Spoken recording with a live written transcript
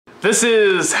This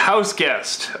is House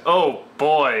Guest. Oh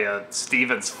boy,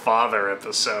 Steven's father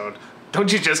episode.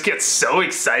 Don't you just get so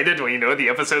excited when you know the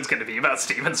episode's going to be about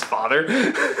Steven's father?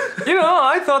 You know,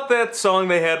 I thought that song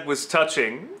they had was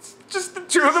touching. It's just the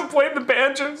two of them playing the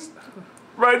banjos.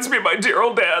 Reminds me of my dear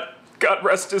old dad. God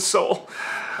rest his soul.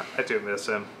 I do miss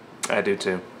him. I do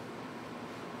too.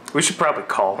 We should probably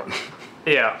call him.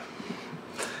 Yeah.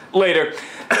 Later.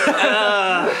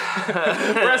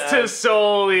 Rest his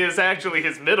soul is actually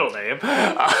his middle name.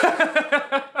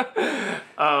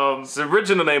 His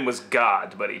original name was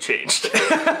God, but he changed.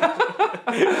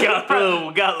 got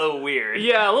a little weird.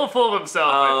 Yeah, a little full of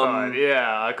himself, I thought.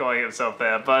 Yeah, calling himself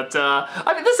that. But,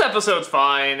 I mean, this episode's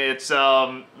fine. It's,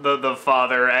 the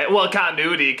father, well,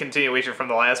 continuation from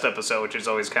the last episode, which is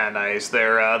always kind of nice.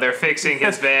 They're fixing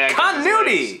his back.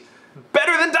 Continuity!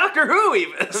 Better than Doctor Who,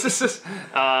 even!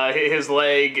 His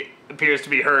leg appears to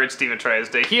be hurt. Steven tries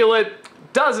to heal it.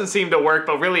 Doesn't seem to work,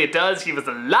 but really it does. He was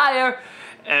a liar.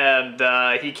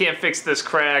 And he can't fix this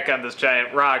crack on this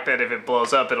giant rock that if it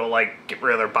blows up, it'll, like, get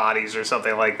rid of their bodies or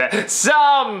something like that.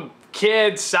 Some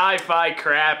kid sci-fi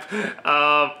crap.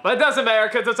 But it doesn't matter,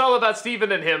 because it's all about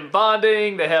Steven and him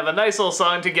bonding. They have a nice little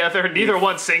song together. Neither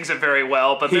one sings it very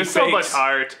well, but there's so much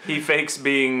heart. He fakes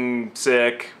being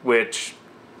sick, which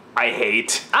I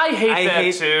hate. I hate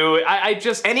that too. I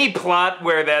just... Any plot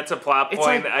where that's a plot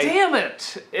point... It's like, damn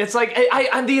it. It's like,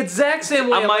 I'm the exact same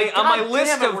way. On my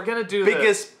list of we're gonna do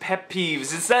biggest pet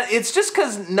peeves, it's just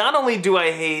because not only do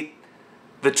I hate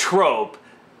the trope,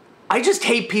 I just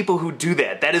hate people who do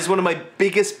that. That is one of my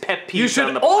biggest pet peeves. You should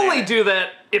on the planet. only do that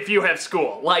if you have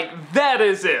school. Like, that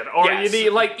is it. Or yes. you need,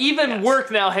 like, even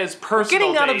work now has personal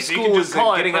getting out of days. school is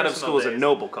a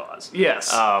noble cause.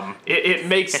 Yes. It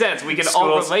makes sense. We can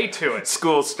all relate to it.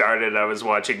 School started, I was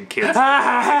watching kids at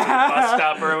the bus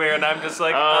stop earlier, and I'm just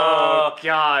like, oh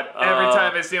God. Every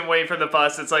time I see them waiting for the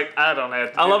bus, it's like, I don't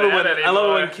have to do that anymore. I love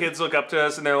it when kids look up to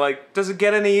us and they're like, does it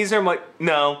get any easier? I'm like,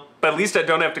 no. But at least I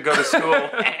don't have to go to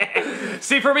school.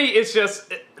 See, for me, it's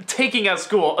just taking out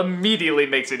school immediately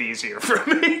makes it easier for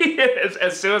me.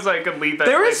 as soon as I can leave that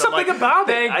there place, is something about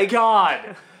it. Thank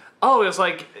God. Oh, it's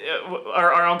like,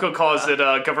 our uncle calls it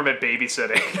government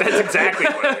babysitting. That's exactly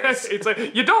what it is. It's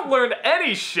like, you don't learn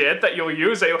any shit that you'll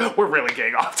use. We're really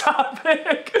getting off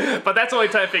topic. But that's the only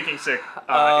time faking sick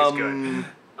is good.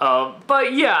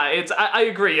 But yeah, I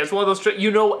agree. It's one of those,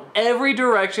 you know every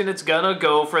direction it's gonna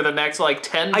go for the next, like,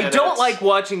 10 minutes. I don't like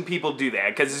watching people do that,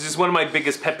 because it's just one of my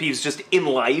biggest pet peeves just in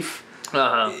life.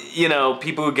 You know,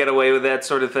 people who get away with that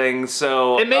sort of thing,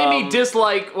 so... It made me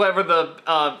dislike whatever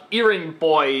the earring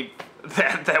boy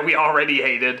that we already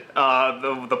hated,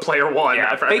 the player one.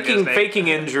 Yeah, faking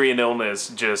injury and illness,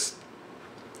 just...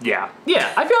 Yeah.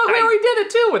 Yeah, I feel like we already did it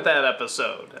too with that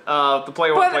episode. The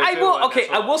player one, player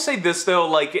two. I will say this though,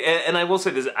 like, and I will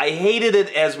say this, I hated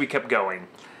it as we kept going.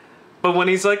 But when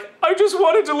he's like, I just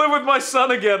wanted to live with my son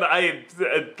again,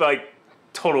 like,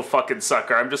 total fucking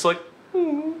sucker. I'm just like,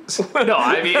 No,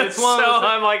 I mean, it's one of those,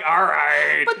 I'm like,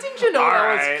 alright. But didn't you know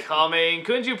that was coming?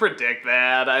 Couldn't you predict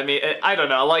that? I mean, I don't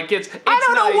know. Like, it's I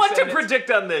don't know nice what to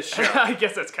predict on this show. I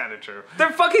guess that's kind of true.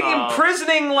 They're fucking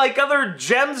imprisoning, like, other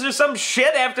gems or some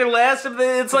shit after last of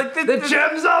the... It's like... The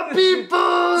gems are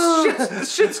people!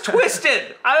 This shit's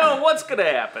twisted. I don't know what's gonna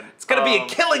happen. It's gonna be a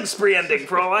killing spree ending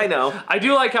for all I know. I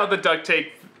do like how the duct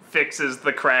tape fixes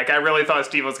the crack. I really thought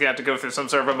Steve was gonna have to go through some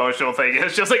sort of emotional thing.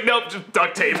 It's just like, nope, just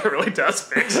duct tape. It really does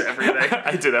fix everything.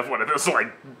 I did have one of those,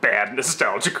 like, bad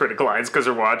nostalgia critic lines because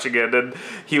we're watching it, and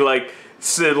he, like,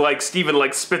 Steven,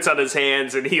 like, spits on his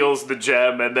hands and heals the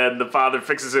gem, and then the father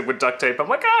fixes it with duct tape. I'm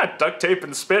like, duct tape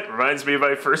and spit reminds me of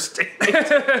my first date.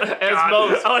 As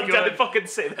most. I like that I fucking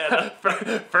say that.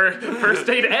 First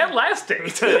date and last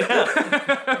date.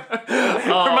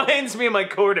 Reminds me of my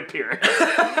court appearance.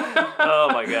 Oh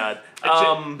my god.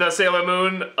 The Sailor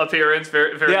Moon appearance,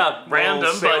 very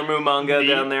random. Sailor Moon manga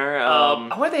down there.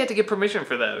 Why they had to get permission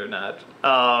for that or not?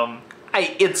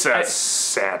 It's a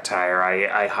satire.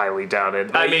 I highly doubt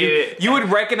it. I mean, you would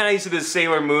recognize it as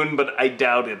Sailor Moon, but I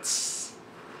doubt it's.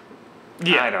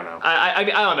 Yeah, I don't know. I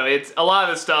mean, I don't know. It's a lot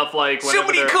of the stuff like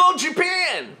somebody called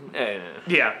Japan.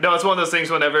 Yeah, no, it's one of those things.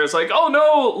 Whenever it's like, oh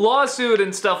no, lawsuit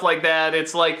and stuff like that.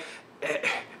 It's like.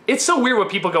 It's so weird what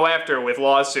people go after with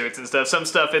lawsuits and stuff. Some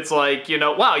stuff, it's like, you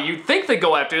know, wow, you think they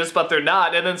go after this, but they're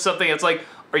not. And then something, it's like,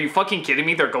 are you fucking kidding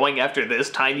me? They're going after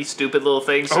this tiny, stupid little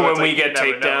thing. So or when we get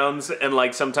takedowns, and,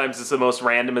 like, sometimes it's the most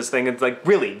randomest thing. It's like,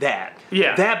 really, that?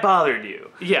 Yeah. That bothered you?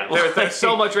 Yeah, there's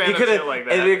so much random shit like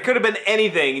that. It could have been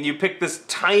anything, and you picked this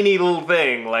tiny little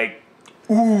thing, like,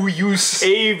 Ooh, you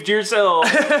saved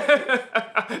yourself.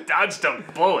 Dodged a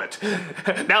bullet.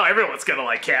 Now everyone's gonna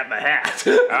like Cat in the Hat.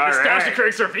 right. Nostalgia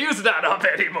Critic's review's not up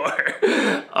anymore.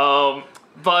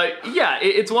 But yeah,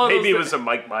 it's one of Maybe it those was a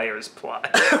Mike Myers plot.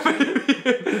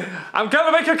 I'm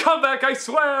gonna make a comeback, I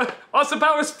swear. Austin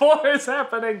Powers 4 is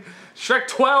happening. Shrek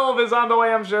 12 is on the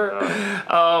way, I'm sure.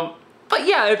 But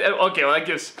yeah, okay, well, I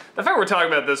guess the fact we're talking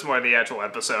about this more in the actual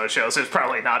episode shows there's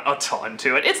probably not a ton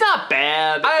to it. It's not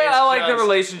bad. I like the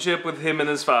relationship with him and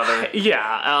his father. Yeah,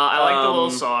 I like the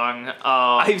little song.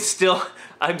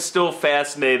 I'm still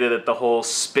fascinated at the whole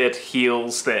spit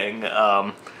heels thing.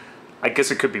 I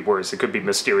guess it could be worse. It could be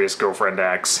Mysterious Girlfriend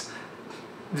X.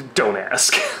 Don't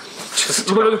ask. Just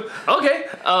okay.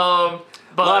 But a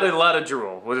lot of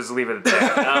drool. We'll just leave it at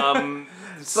that.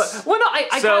 but, well, no,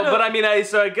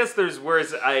 I guess there's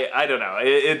worse. I don't know.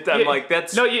 I'm like,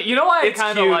 that's no. You know why I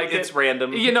kind of like it. It's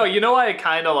random. You know why I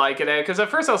kind of like it because at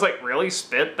first I was like, really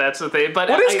spit? That's the thing. But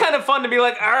it is kind of fun to be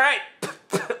like, all right,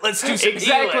 let's do some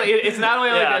exactly. healing. It's not only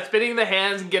like that, spinning the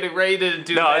hands and getting ready to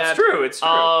do that. No, it's true. It's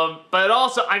true. But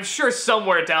also, I'm sure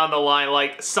somewhere down the line,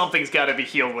 like something's got to be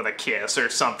healed with a kiss or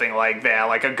something like that,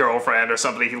 like a girlfriend or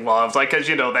somebody he loves, like because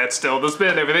that's still the spit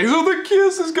and everything. So the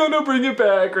kiss is gonna bring it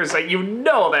back, or something.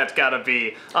 That's got to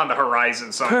be on the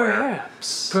horizon somewhere.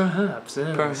 Perhaps.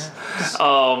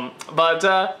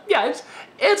 Yeah,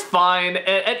 it's fine,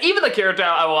 and even the character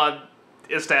I want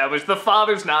established, the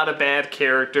father's not a bad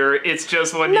character. It's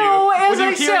just when he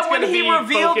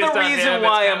revealed the reason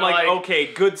why, I'm like,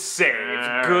 okay, good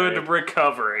save, good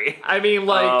recovery. I mean,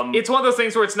 like, it's one of those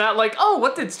things where it's not like, oh,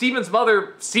 what did Steven's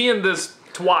mother see in this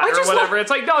twat or whatever? It's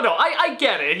like, no, I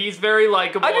get it. He's very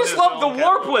likable. I just love the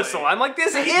warp whistle. I'm like,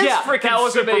 this is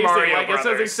freaking Super Mario like, Brothers.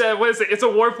 As he said, what is it? It's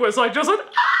a warp whistle. I just went,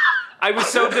 I was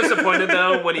so disappointed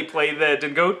though when he played that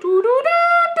and go doo-doo-doo.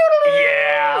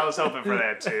 Yeah, I was hoping for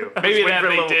that too. Maybe that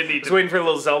they did need to. Waiting for a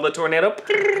little Zelda tornado.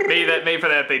 Maybe for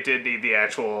that they did need the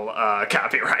actual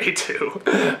copyright too.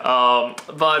 Yeah,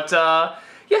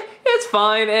 it's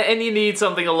fine, and you need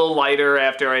something a little lighter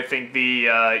after I think the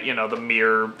the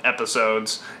mirror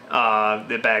episodes,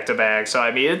 the back to back. So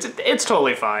I mean, it's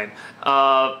totally fine.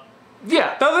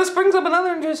 Yeah. Though this brings up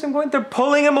another interesting point. They're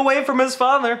pulling him away from his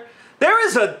father. There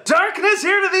is a darkness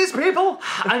here to these people.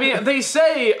 I mean, they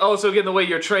say, so again, the way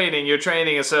you're training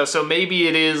is so maybe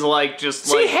it is like just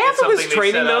like... See, half of his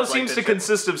training, though, like seems to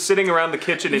consist of sitting around the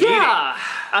kitchen and eating.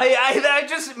 I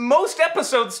just... Most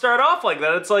episodes start off like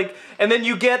that. It's like... And then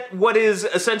you get what is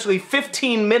essentially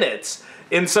 15 minutes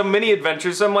in some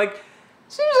mini-adventures. So I'm like...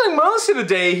 Seems like most of the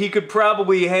day he could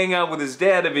probably hang out with his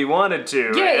dad if he wanted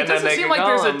to. Yeah, it doesn't seem like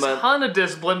there's a ton of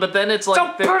discipline, but then it's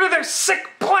like... It's part of their sick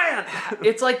plan!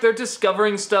 It's like they're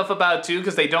discovering stuff about, too,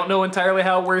 because they don't know entirely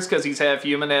how it works, because he's half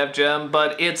human, half gem,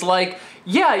 but it's like,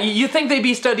 yeah, you think they'd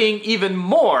be studying even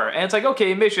more, and it's like,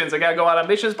 okay, missions, I gotta go out on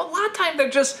missions, but a lot of time they're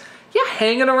just,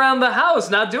 hanging around the house,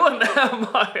 not doing that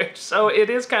much, so it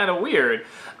is kind of weird.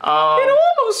 It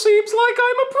almost seems like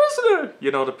I'm a prisoner.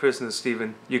 You're not a prisoner,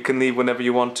 Stephen. You can leave whenever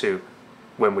you want to.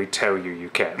 When we tell you, you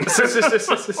can.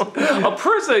 A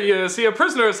prisoner, a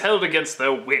prisoner is held against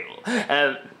their will.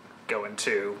 And going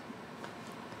to...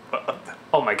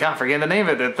 oh my god, forgetting the name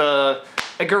of it. The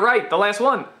Edgar Wright, the last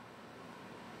one.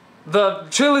 The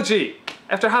trilogy.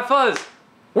 After Hot Fuzz.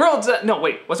 World's End. No,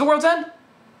 wait. Was it World's End?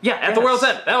 Yeah, at the World's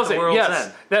End. That was it.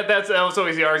 Yes. That was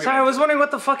always the argument. Sorry, I was wondering what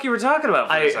the fuck you were talking about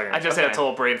for a second. I just had a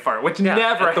total brain fart, which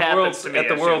never happens to me at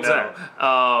the World's End.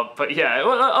 But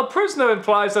yeah, a prisoner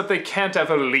implies that they can't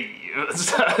ever leave.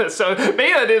 So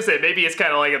maybe that is it. Maybe it's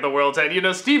kind of like at the World's End.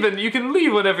 Stephen, you can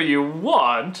leave whenever you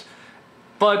want,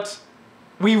 but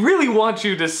we really want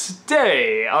you to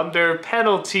stay under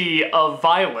penalty of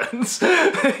violence.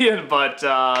 But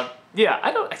I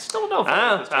still don't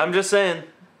know. If I'm just saying.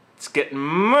 It's getting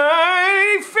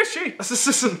mighty fishy.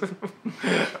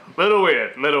 Little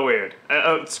weird.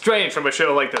 Strange from a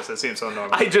show like this. It seems so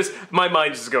normal. My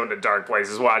mind just going to dark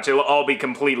places. Watch, it'll all be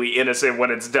completely innocent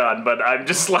when it's done. But I'm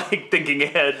just like thinking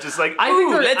ahead, just like,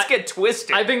 let's get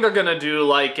twisted. I think they're gonna do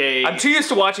like a. I'm too used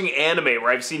to watching anime where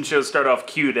I've seen shows start off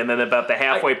cute and then about the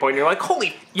halfway point you're like,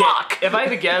 holy fuck. If I had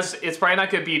to guess, it's probably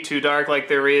not gonna be too dark. Like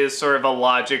there is sort of a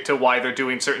logic to why they're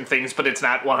doing certain things, but it's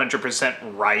not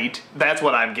 100% right. That's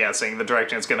what I'm guessing. The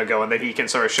direction it's going to go, and then he can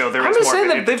sort of show there is more. I'm just saying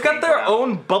that they've got their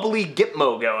own bubbly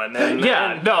Gitmo going.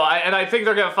 I think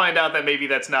they're going to find out that maybe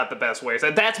that's not the best way.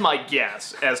 So that's my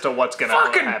guess as to what's going to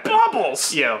happen. Fucking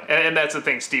bubbles! And that's the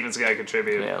thing Steven's going to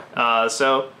contribute. There it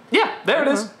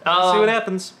is. See what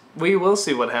happens. We will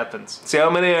see what happens. See how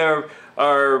many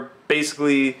are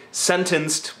basically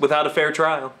sentenced without a fair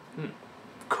trial.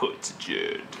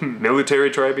 Court-judged.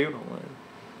 Military tribunal.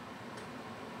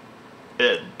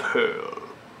 and Pearl.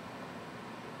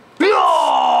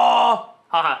 No!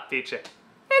 Haha, beat you.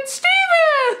 It's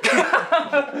Steven!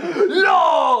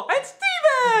 No! It's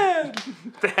Steven!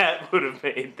 That would have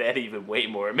made that even way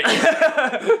more amazing.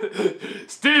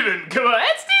 Steven, come on,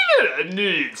 it's Steven! I knew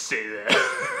you'd say that.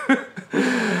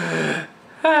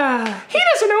 He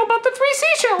doesn't know about the 3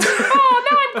 seashells. Oh,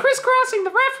 now I'm crisscrossing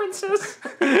the references.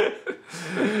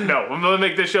 No, I'm gonna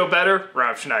make this show better.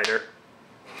 Rob Schneider.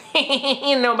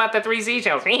 You know about the 3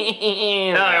 seashells.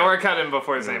 No, we're cutting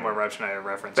before there's any more Rob Schneider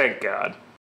reference. Thank God.